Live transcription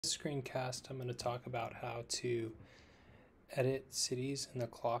This screencast, I'm going to talk about how to edit cities in the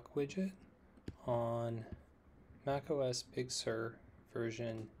clock widget on macOS Big Sur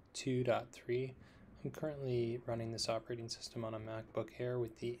version 2.3. I'm currently running this operating system on a MacBook Air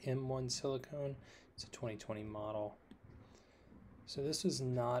with the M1 silicone. It's a 2020 model. So this is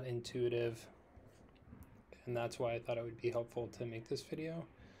not intuitive, and that's why I thought it would be helpful to make this video.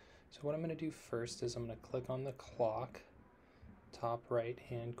 So what I'm going to do first is I'm going to click on the clock, top right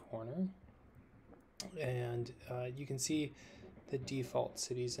hand corner, and you can see the default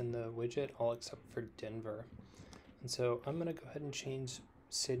cities in the widget, all except for Denver. And so I'm going to go ahead and change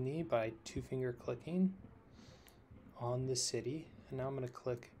Sydney by two-finger clicking on the city, and now I'm going to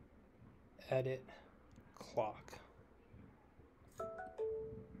click Edit Clock.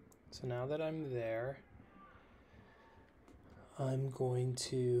 So now that I'm there, I'm going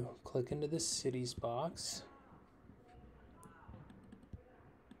to click into the cities box.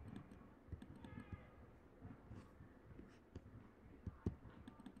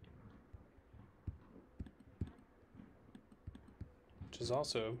 Which is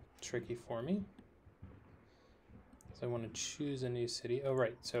also tricky for me. So I want to choose a new city. Oh,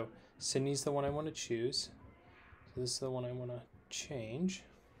 right. So Sydney's the one I want to choose. So this is the one I want to change.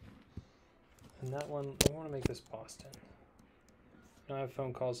 And that one, I want to make this Boston. Now I have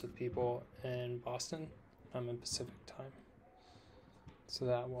phone calls with people in Boston. I'm in Pacific time. So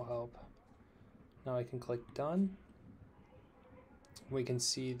that will help. Now I can click done. We can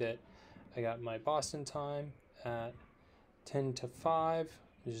see that I got my Boston time at 10 to 5,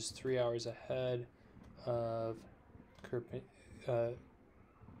 which is 3 hours ahead of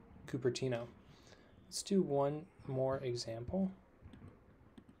Cupertino. Let's do one more example.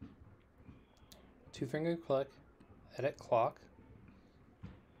 Two-finger click, edit clock.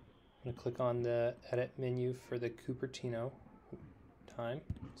 I'm going to click on the edit menu for the Cupertino time.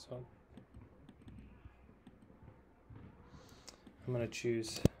 So I'm going to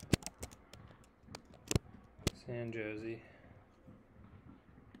choose San Jose.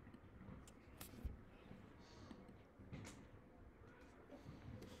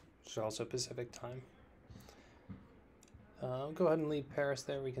 Which is also Pacific time. Go ahead and leave Paris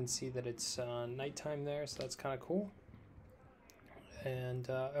there. We can see that it's nighttime there, so that's kind of cool. And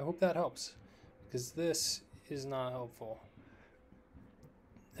I hope that helps, because this is not helpful.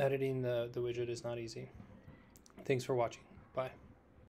 Editing the widget is not easy. Thanks for watching. Bye.